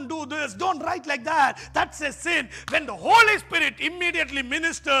 Don't do this. Don't write like that. That's a sin. When the Holy Spirit immediately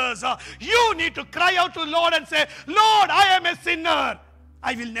ministers, you need to cry out to the Lord and say, Lord, I am a sinner.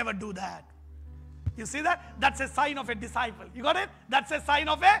 I will never do that. You see that? That's a sign of a disciple. You got it? That's a sign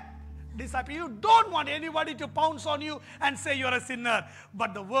of a disciple. You don't want anybody to pounce on you and say you're a sinner.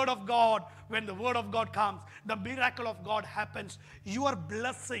 But the word of God, when the word of God comes, the miracle of God happens. Your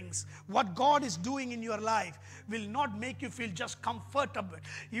blessings, what God is doing in your life, will not make you feel just comfortable.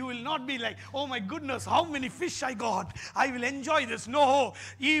 You will not be like, oh my goodness, how many fish I got. I will enjoy this. No,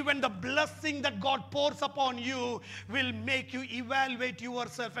 even the blessing that God pours upon you will make you evaluate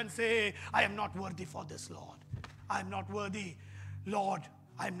yourself and say, I am not worthy for this, Lord. I am not worthy, Lord.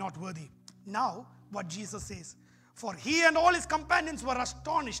 I am not worthy. Now, what Jesus says, for he and all his companions were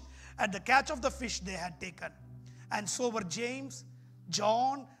astonished at the catch of the fish they had taken. And so were James,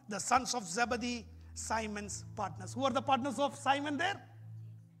 John, the sons of Zebedee, Simon's partners. Who are the partners of Simon there?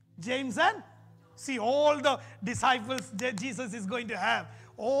 James and? See, all the disciples that Jesus is going to have,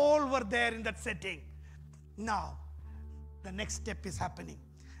 all were there in that setting. Now, the next step is happening.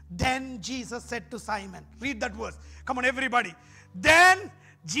 Then Jesus said to Simon, read that verse. Come on, everybody. Then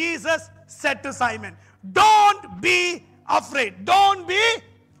Jesus said to Simon, don't be afraid. Don't be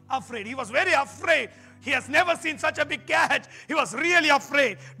afraid. He was very afraid. He has never seen such a big catch. He was really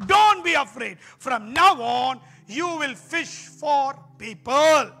afraid. Don't be afraid. From now on, you will fish for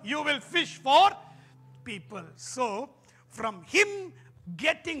people. You will fish for people. So, from him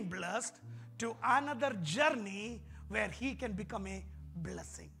getting blessed to another journey where he can become a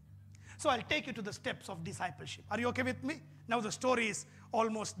blessing. So I'll take you to the steps of discipleship. Are you okay with me? Now the story is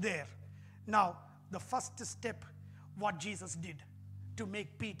almost there. Now, the first step, what Jesus did to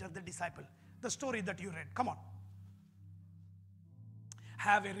make Peter the disciple. The story that you read. Come on.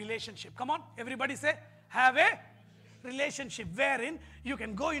 Have a relationship. Come on. Everybody say, have a relationship wherein you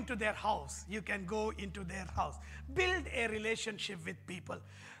can go into their house. You can go into their house. Build a relationship with people.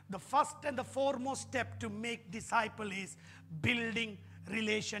 The first and the foremost step to make disciple is building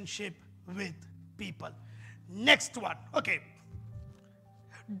relationship with people. Next one. Okay.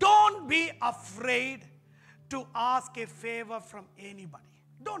 Don't be afraid to ask a favor from anybody.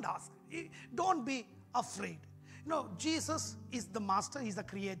 Don't ask. Don't be afraid. No, Jesus is the master. He's the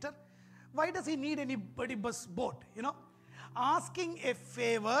creator. Why does he need anybody's boat? Asking a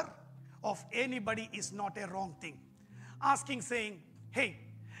favor of anybody is not a wrong thing. Asking, saying, hey,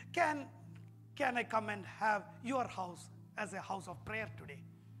 can I come and have your house as a house of prayer today?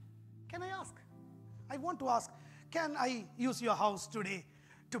 Can I ask? I want to ask, can I use your house today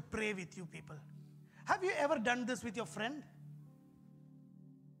to pray with you people? Have you ever done this with your friend?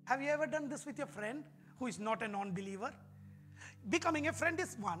 Have you ever done this with your friend who is not a non-believer? Becoming a friend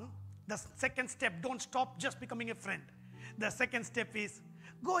is one. The second step, don't stop just becoming a friend. The second step is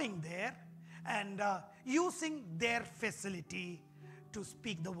going there and using their facility to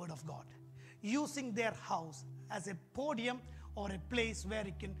speak the word of God. Using their house as a podium or a place where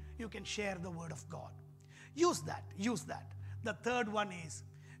you can share the word of God. Use that. The third one is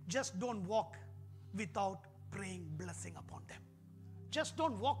just don't walk without praying blessing upon them. Just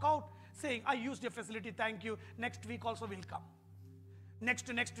don't walk out saying, I used your facility, thank you. Next week also will come.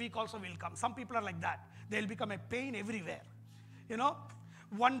 Next week also will come. Some people are like that. They'll become a pain everywhere.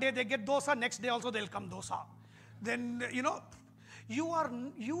 One day they get dosa, next day also they'll come dosa. Then, you are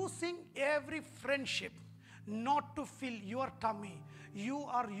using every friendship not to fill your tummy. You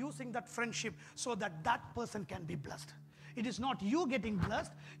are using that friendship so that that person can be blessed. It is not you getting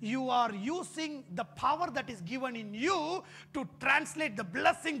blessed. You are using the power that is given in you to translate the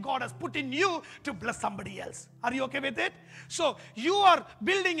blessing God has put in you to bless somebody else. Are you okay with it? So you are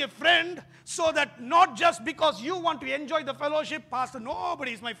building a friend so that not just because you want to enjoy the fellowship, Pastor,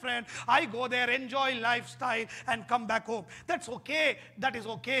 nobody is my friend. I go there, enjoy lifestyle and come back home. That's okay. That is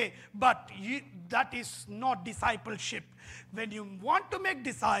okay. But that is not discipleship. When you want to make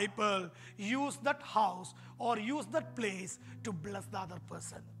disciple, use that house or use that place to bless the other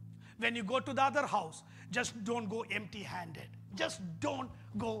person. When you go to the other house, just don't go empty-handed. Just don't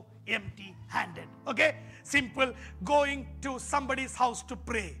go empty-handed. Okay? Simple. Going to somebody's house to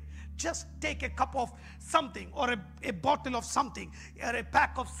pray. Just take a cup of something or a bottle of something or a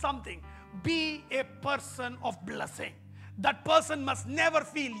pack of something. Be a person of blessing. That person must never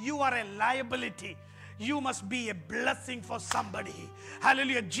feel you are a liability. You must be a blessing for somebody.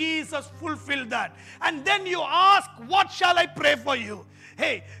 Hallelujah. Jesus fulfilled that. And then you ask, what shall I pray for you?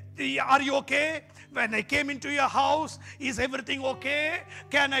 Hey, are you okay? When I came into your house, is everything okay?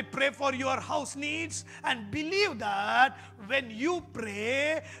 Can I pray for your house needs? And believe that when you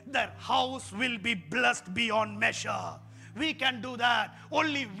pray, the house will be blessed beyond measure. We can do that.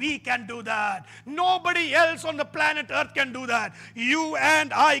 Only we can do that. Nobody else on the planet Earth can do that. You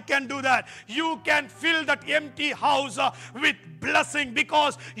and I can do that. You can fill that empty house with blessing,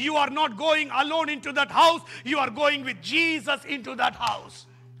 because you are not going alone into that house. You are going with Jesus into that house.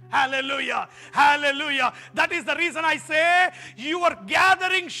 Hallelujah. Hallelujah. That is the reason I say your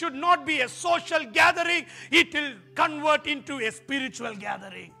gathering should not be a social gathering. It will convert into a spiritual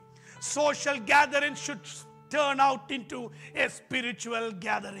gathering. Social gathering should turn out into a spiritual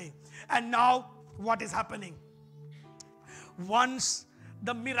gathering. And now what is happening? Once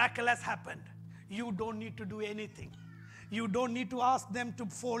the miracle has happened, you don't need to do anything. You don't need to ask them to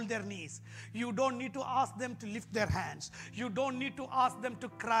fold their knees. You don't need to ask them to lift their hands. You don't need to ask them to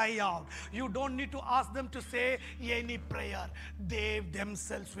cry out. You don't need to ask them to say any prayer. They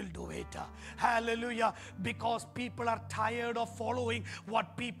themselves will do it. Hallelujah. Because people are tired of following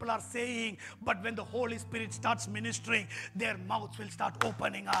what people are saying. But when the Holy Spirit starts ministering, their mouths will start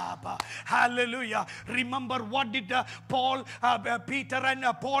opening up. Hallelujah. Remember, what did Peter and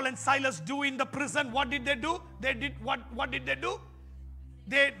Paul and Silas do in the prison? What did they do? They did what did they do?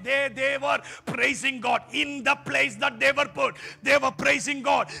 They were praising God in the place that they were put. They were praising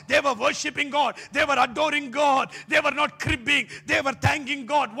God. They were worshiping God. They were adoring God. They were not cribbing. They were thanking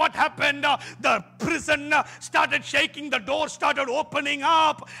God. What happened? The prison started shaking. The door started opening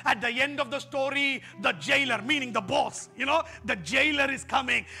up. At the end of the story, the jailer, meaning the boss, the jailer is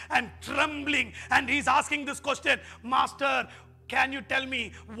coming and trembling. And he's asking this question, Master, can you tell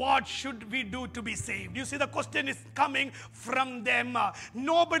me what should we do to be saved? You see, the question is coming from them.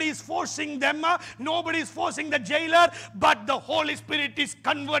 Nobody is forcing them. Nobody is forcing the jailer. But the Holy Spirit is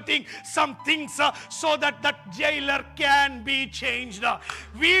converting some things so that that jailer can be changed.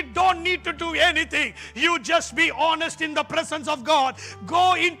 We don't need to do anything. You just be honest in the presence of God.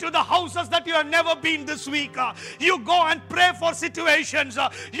 Go into the houses that you have never been this week. You go and pray for situations.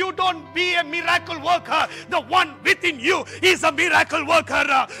 You don't be a miracle worker. The one within you is a miracle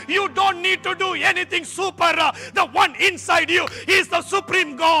worker. You don't need to do anything super. The one inside you is the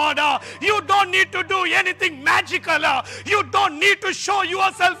supreme God. You don't need to do anything magical. You don't need to show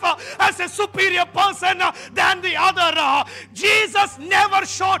yourself as a superior person than the other. Jesus never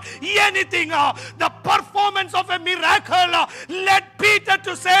showed anything. The performance of a miracle led Peter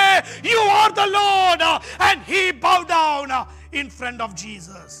to say, "You are the Lord," and he bowed down in front of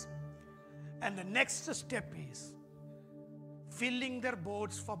Jesus. And the next step is filling their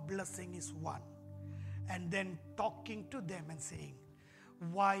boats for blessing is one. And then talking to them and saying,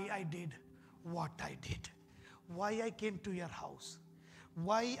 why I did what I did. Why I came to your house.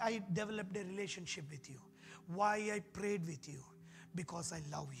 Why I developed a relationship with you. Why I prayed with you. Because I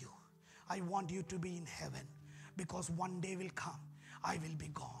love you. I want you to be in heaven. Because one day will come, I will be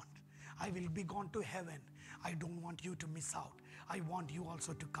gone. I will be gone to heaven. I don't want you to miss out. I want you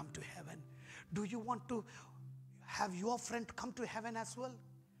also to come to heaven. Do you want to have your friend come to heaven as well?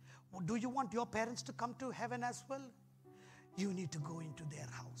 Or do you want your parents to come to heaven as well? You need to go into their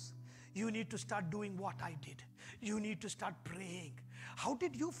house. You need to start doing what I did. You need to start praying. How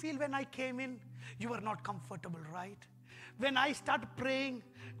did you feel when I came in? You were not comfortable, right? When I started praying,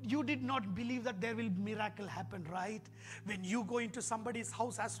 you did not believe that there will miracle happen, right? When you go into somebody's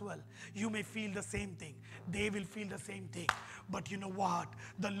house as well, you may feel the same thing. They will feel the same thing. But you know what?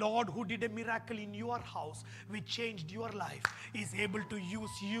 The Lord who did a miracle in your house, which changed your life, is able to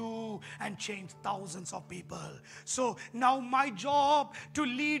use you and change thousands of people. So now my job to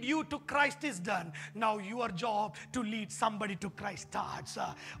lead you to Christ is done. Now your job to lead somebody to Christ starts.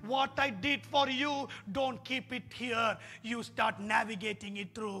 What I did for you, don't keep it here. You start navigating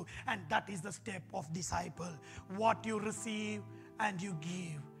it through. And that is the step of disciple. What you receive and you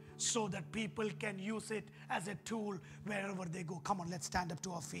give, so that people can use it as a tool wherever they go. Come on, let's stand up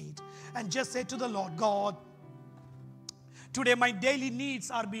to our feet and just say to the Lord, God, today my daily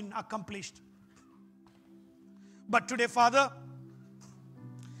needs are being accomplished. But today, Father,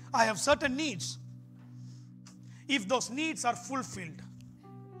 I have certain needs. If those needs are fulfilled,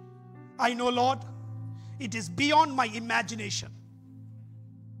 I know, Lord, it is beyond my imagination.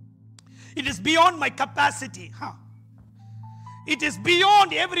 It is beyond my capacity. It is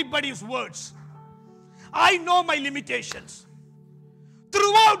beyond everybody's words. I know my limitations.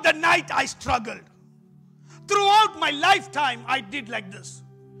 Throughout the night, I struggled. Throughout my lifetime, I did like this.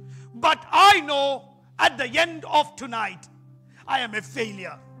 But I know at the end of tonight, I am a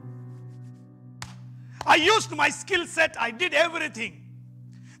failure. I used my skill set. I did everything,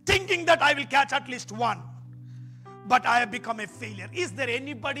 thinking that I will catch at least one. But I have become a failure. Is there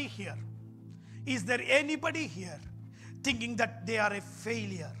anybody here? Is there anybody here thinking that they are a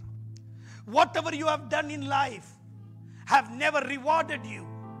failure? Whatever you have done in life have never rewarded you.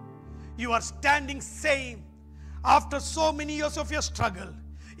 You are standing same after so many years of your struggle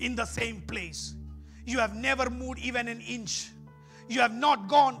in the same place. You have never moved even an inch. You have not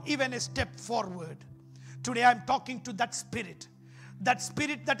gone even a step forward. Today I am talking to that spirit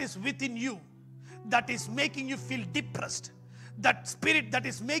that is within you, that is making you feel depressed, that spirit that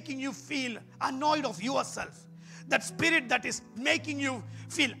is making you feel annoyed of yourself, that spirit that is making you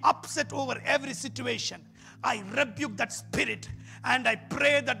feel upset over every situation. I rebuke that spirit and I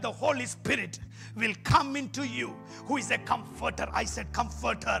pray that the Holy Spirit will come into you, who is a comforter. I said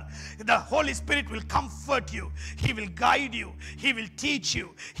comforter. The Holy Spirit will comfort you. He will guide you. He will teach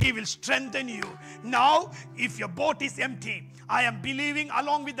you. He will strengthen you. Now, if your boat is empty, I am believing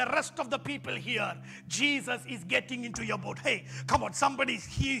along with the rest of the people here, Jesus is getting into your boat. Hey, come on, somebody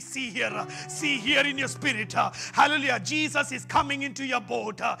see here in your spirit. Hallelujah. Jesus is coming into your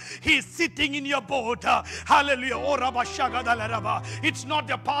boat. He is sitting in your boat. Hallelujah. It's not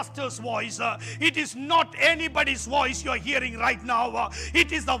the pastor's voice. It is not anybody's voice you are hearing right now.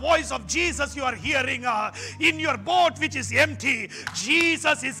 It is the voice of Jesus you are hearing in your boat which is empty.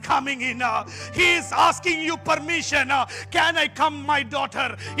 Jesus is coming in. He is asking you permission. Can I come, my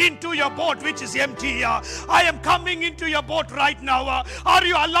daughter, into your boat which is empty? I am coming into your boat right now. Are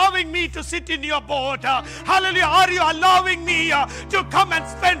you allowing me to sit in your boat? Hallelujah. Are you allowing me to come and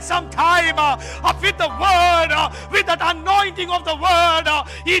spend some time with the word, with that anointing of the word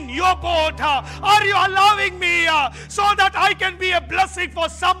in your boat? Are you allowing me so that I can be a blessing for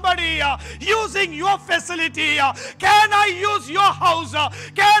somebody using your facility? Can I use your house?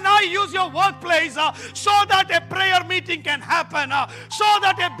 Can I use your workplace so that a prayer meeting can happen? So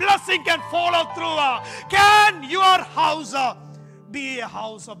that a blessing can follow through? Can your house be a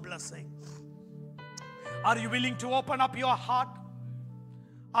house of blessing? Are you willing to open up your heart?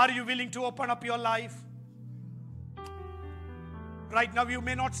 Are you willing to open up your life? Right now you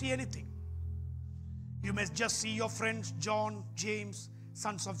may not see anything. You may just see your friends, John, James,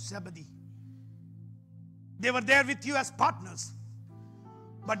 sons of Zebedee. They were there with you as partners.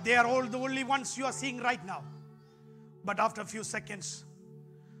 But they are all the only ones you are seeing right now. But after a few seconds,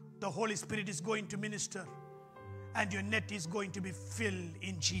 the Holy Spirit is going to minister. And your net is going to be filled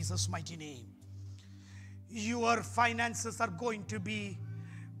in Jesus' mighty name. Your finances are going to be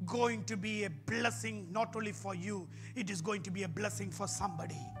a blessing not only for you. It is going to be a blessing for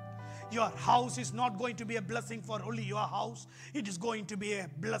somebody. Your house is not going to be a blessing for only your house. It is going to be a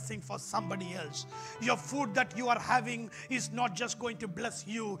blessing for somebody else. Your food that you are having is not just going to bless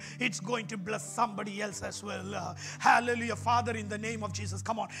you. It's going to bless somebody else as well. Hallelujah. Father, in the name of Jesus,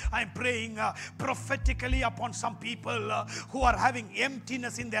 come on. I'm praying prophetically upon some people who are having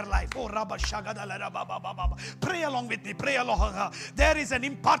emptiness in their life. Oh, Rabba Shagadala Rabba. Pray along with me. Pray along. There is an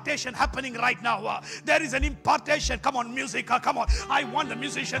impartation happening right now. There is an impartation. Come on, music. Come on. I want the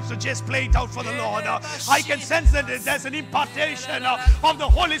musicians to just play it out for the Lord. I can sense that there's an impartation of the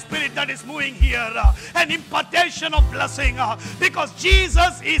Holy Spirit that is moving here. An impartation of blessing because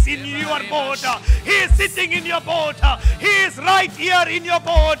Jesus is in your boat. He is sitting in your boat. He is right here in your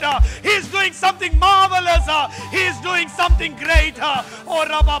boat. He is doing something marvelous. He is doing something great.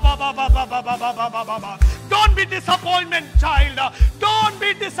 Don't be disappointed, child. Don't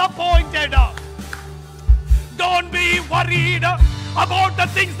be disappointed. Don't be worried about the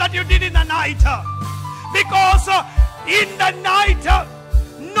things that you did in the night, because in the night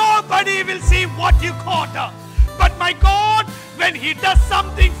nobody will see what you caught, but my God, when He does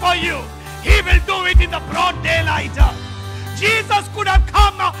something for you, He will do it in the broad daylight. Jesus could have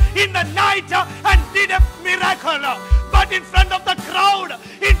come in the night and did a miracle, but in front of the crowd,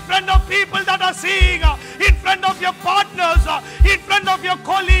 in front of people that are seeing, in front of your partners, in front of your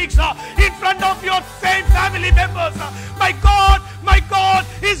colleagues, in front of your same family members, my God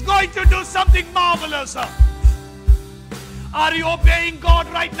is going to do something marvelous. Are you obeying God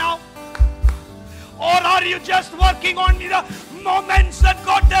right now? Or are you just working on the moments that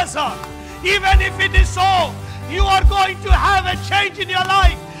God does? Even if it is so, you are going to have a change in your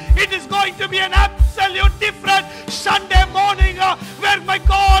life. It is going to be an absolute different Sunday morning where my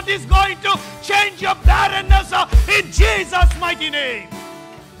God is going to change your barrenness in Jesus' mighty name.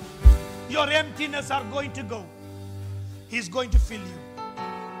 Your emptiness are going to go. He's going to fill you.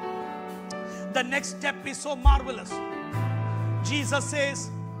 The next step is so marvelous. Jesus says,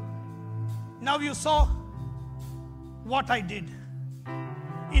 now you saw what I did.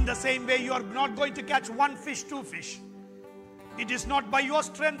 In the same way, you are not going to catch one fish, two fish. It is not by your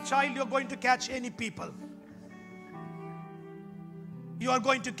strength, child, you are going to catch any people. You are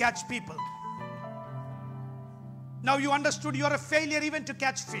going to catch people. Now you understood you are a failure even to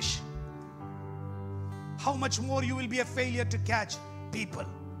catch fish. How much more you will be a failure to catch people.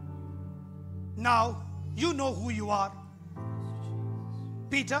 Now you know who you are.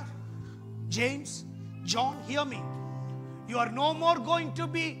 Peter, James, John, hear me. You are no more going to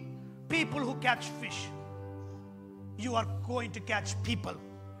be people who catch fish. You are going to catch people.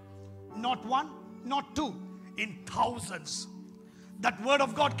 Not one, not two, in thousands. That word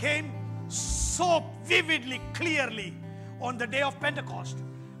of God came so vividly, clearly on the day of Pentecost.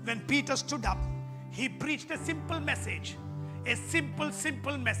 When Peter stood up, he preached a simple message. A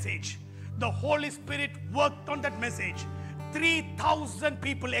simple message. The Holy Spirit worked on that message. 3,000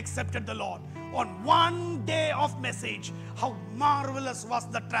 people accepted the Lord on one day of message. How marvelous was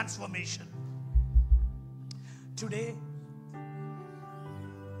the transformation. Today,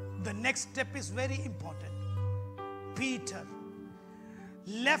 the next step is very important. Peter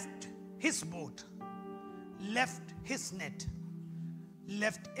left his boat, left his net,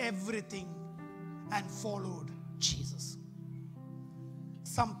 left everything and followed Jesus.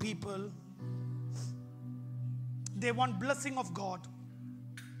 Some people, they want blessing of God.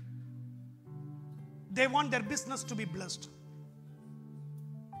 They want their business to be blessed.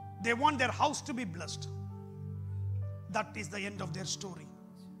 They want their house to be blessed. That is the end of their story.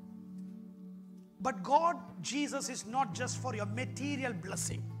 But God, Jesus is not just for your material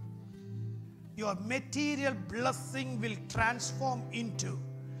blessing. Your material blessing will transform into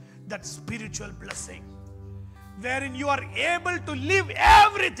that spiritual blessing, wherein you are able to live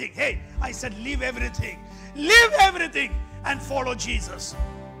everything. Hey, I said live everything. Live everything and follow Jesus.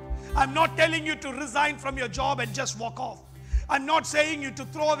 I'm not telling you to resign from your job and just walk off. I'm not saying you to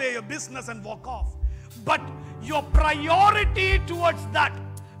throw away your business and walk off. But your priority towards that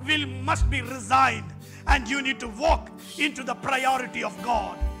must be resigned, and you need to walk into the priority of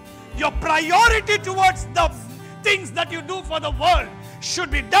God. Your priority towards the things that you do for the world should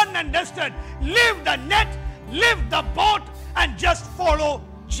be done and dusted. Leave the net, leave the boat, and just follow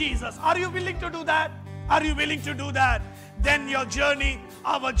Jesus. Are you willing to do that? Are you willing to do that? Then your journey,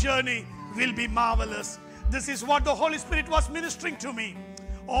 our journey, will be marvelous. This is what the Holy Spirit was ministering to me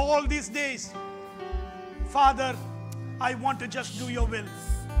all these days. Father, I want to just do your will.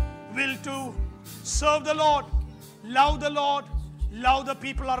 Will to serve the Lord, love the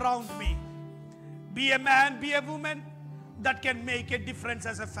people around me. Be a man, be a woman that can make a difference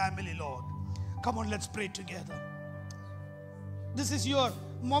as a family, Lord. Come on, let's pray together. This is your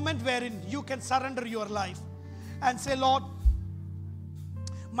moment wherein you can surrender your life and say, Lord,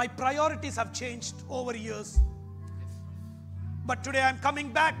 my priorities have changed over years. But today I'm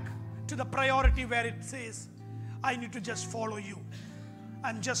coming back to the priority where it says, I need to just follow you.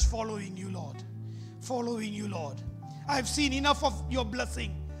 I'm just following you, Lord. Following you, Lord. I've seen enough of your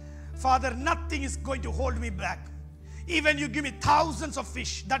blessing. Father, nothing is going to hold me back. Even you give me thousands of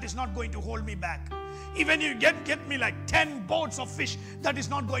fish, that is not going to hold me back. Even you get me like 10 boats of fish, that is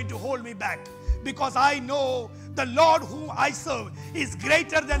not going to hold me back. Because I know the Lord whom I serve is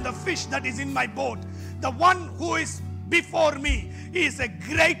greater than the fish that is in my boat. The one who is before me is a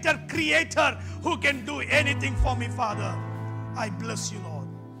greater creator who can do anything for me, Father. I bless you, Lord.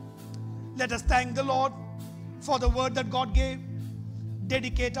 Let us thank the Lord for the word that God gave.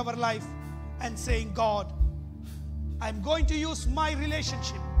 Dedicate our life and saying, God, I'm going to use my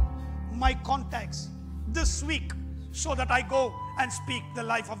relationship, my contacts this week so that I go and speak the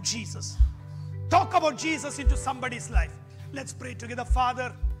life of Jesus. Talk about Jesus into somebody's life. Let's pray together.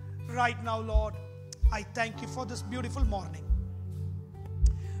 Father, right now, Lord, I thank you for this beautiful morning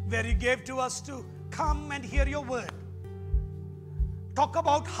where you gave to us to come and hear your word. Talk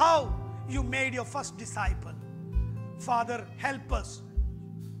about how you made your first disciple. Father, help us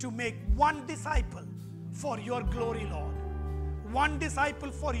to make one disciple for your glory, Lord. One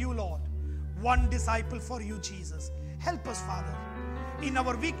disciple for you, Lord. One disciple for you, Jesus. Help us, Father. In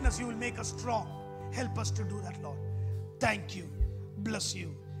our weakness, you will make us strong. Help us to do that, Lord. Thank you. Bless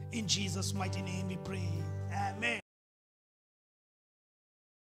you. In Jesus' mighty name we pray. Amen.